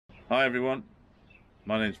Hi everyone,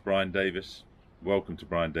 my name's Brian Davis. Welcome to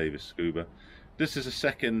Brian Davis Scuba. This is a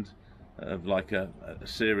second of like a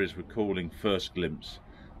series we're calling First Glimpse.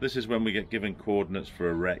 This is when we get given coordinates for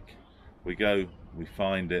a wreck. We go, we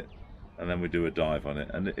find it, and then we do a dive on it.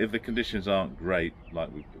 And if the conditions aren't great, like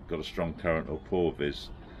we've got a strong current or poor vis,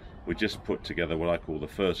 we just put together what I call the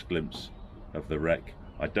first glimpse of the wreck.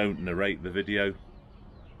 I don't narrate the video,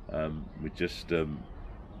 we just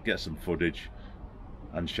get some footage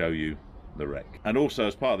and show you the wreck. And also,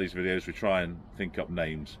 as part of these videos, we try and think up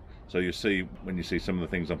names. So you see, when you see some of the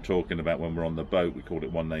things I'm talking about when we're on the boat, we call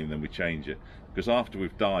it one name, then we change it, because after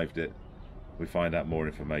we've dived it, we find out more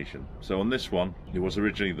information. So on this one, it was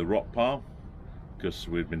originally the rock pile, because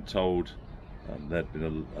we'd been told there'd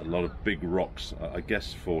been a lot of big rocks, I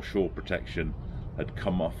guess for shore protection, had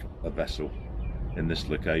come off a vessel in this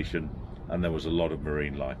location, and there was a lot of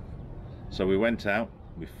marine life. So we went out,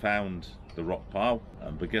 we found the rock pile,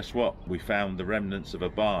 but guess what? We found the remnants of a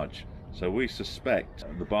barge. So we suspect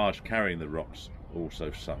the barge carrying the rocks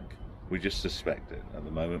also sunk. We just suspect it at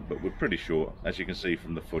the moment, but we're pretty sure. As you can see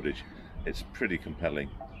from the footage, it's pretty compelling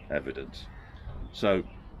evidence. So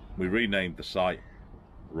we renamed the site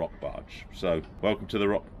Rock Barge. So welcome to the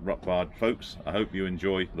Rock Barge, folks. I hope you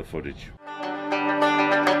enjoy the footage.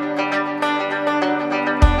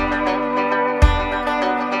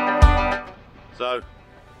 So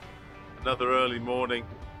another early morning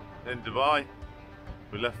in Dubai.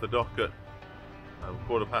 We left the dock at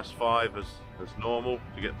 5:15 as normal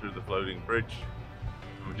to get through the floating bridge.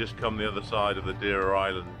 And we've just come the other side of the Deira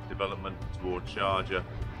Island development towards Sharjah,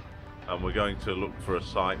 and we're going to look for a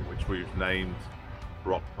site which we've named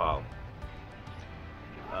Rock Pile.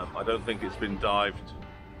 I don't think it's been dived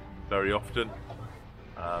very often,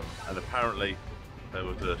 and apparently there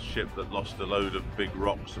was a ship that lost a load of big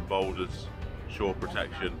rocks and boulders, shore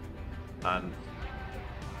protection, and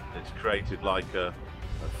it's created like a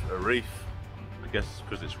reef. I guess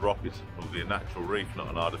because it's rock, it's probably a natural reef, not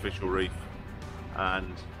an artificial reef.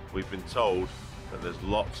 And we've been told that there's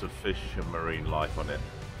lots of fish and marine life on it.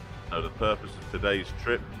 So the purpose of today's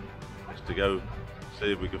trip is to go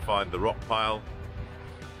see if we can find the rock pile,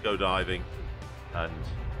 go diving, and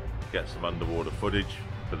get some underwater footage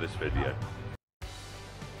for this video.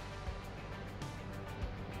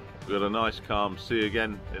 We've got a nice calm sea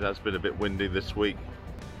again. It has been a bit windy this week,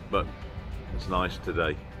 but it's nice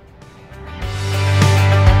today.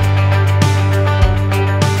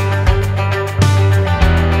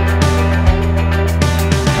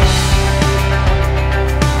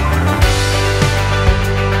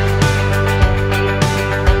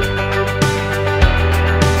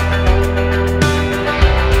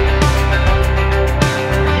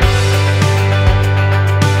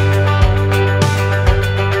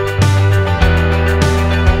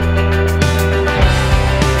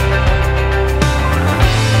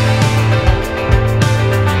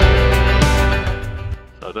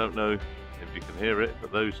 I don't know if you can hear it,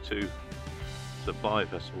 but those two supply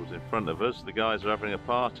vessels in front of us, the guys are having a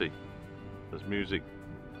party. There's music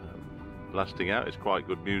blasting out. It's quite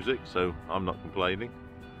good music, so I'm not complaining.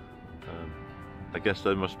 I guess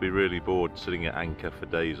they must be really bored sitting at anchor for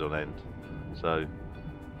days on end, so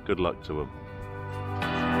good luck to them.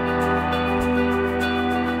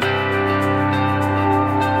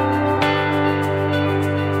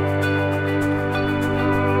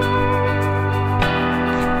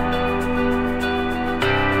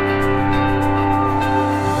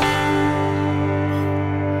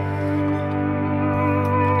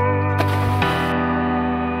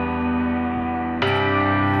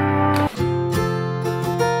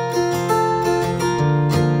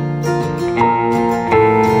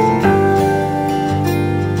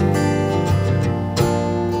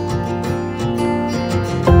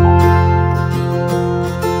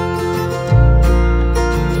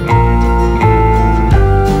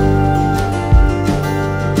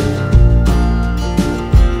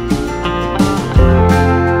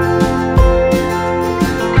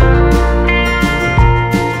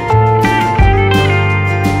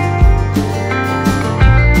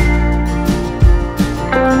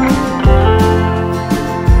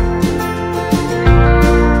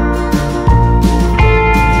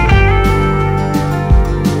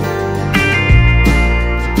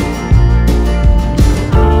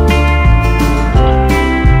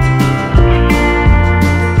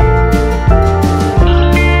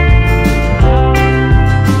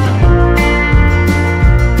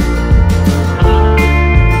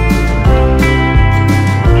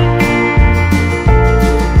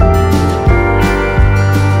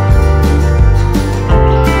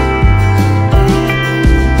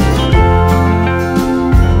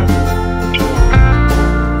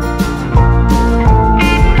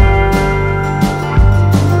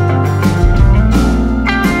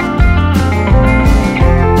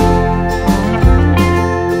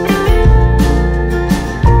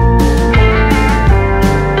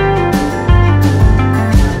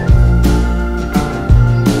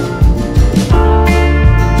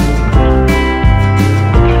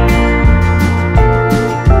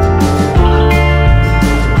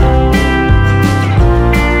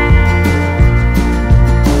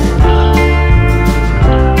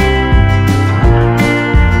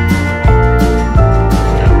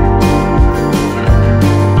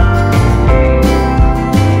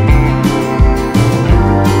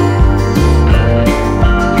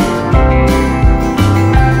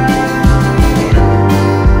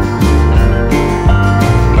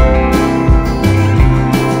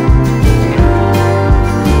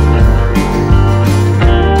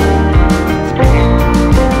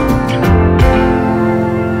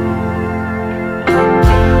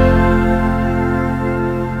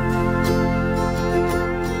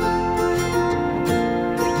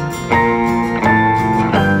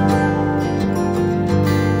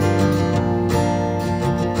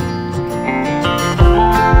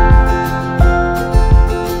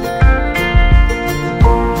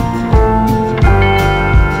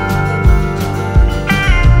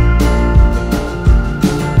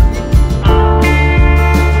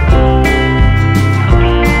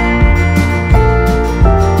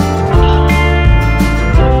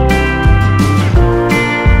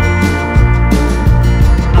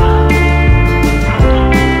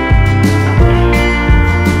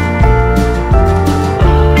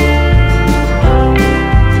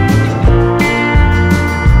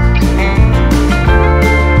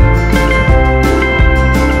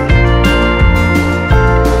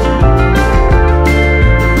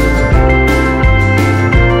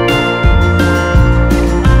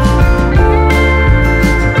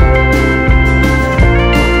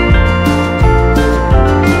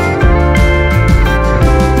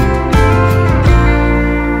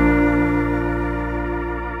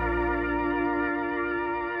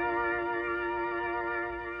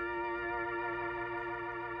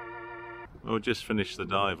 We'll just finish the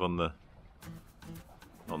dive on the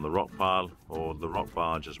rock pile, or the rock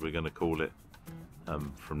barge as we're going to call it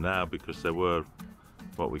from now, because there were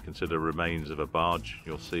what we consider remains of a barge.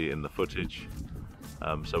 You'll see it in the footage,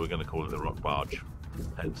 so we're going to call it the rock barge,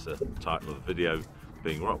 hence the title of the video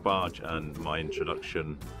being rock barge and my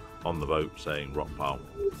introduction on the boat saying rock pile.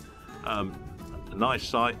 A nice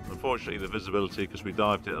site. Unfortunately the visibility, because we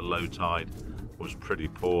dived it at low tide, was pretty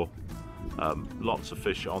poor. Lots of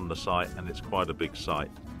fish on the site, and it's quite a big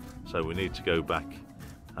site, so we need to go back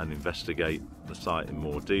and investigate the site in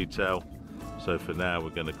more detail. So for now we're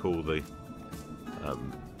going to call the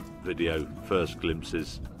video First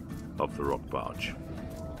Glimpses of the Rock Barge.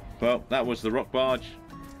 Well, that was the Rock Barge.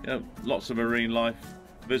 You know, lots of marine life.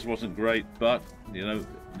 Viz wasn't great, but you know,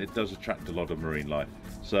 it does attract a lot of marine life,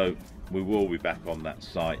 so we will be back on that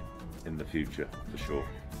site in the future for sure.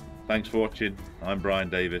 Thanks for watching. I'm Brian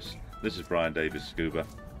Davis. This is Brian Davis Scuba,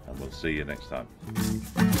 and we'll see you next time.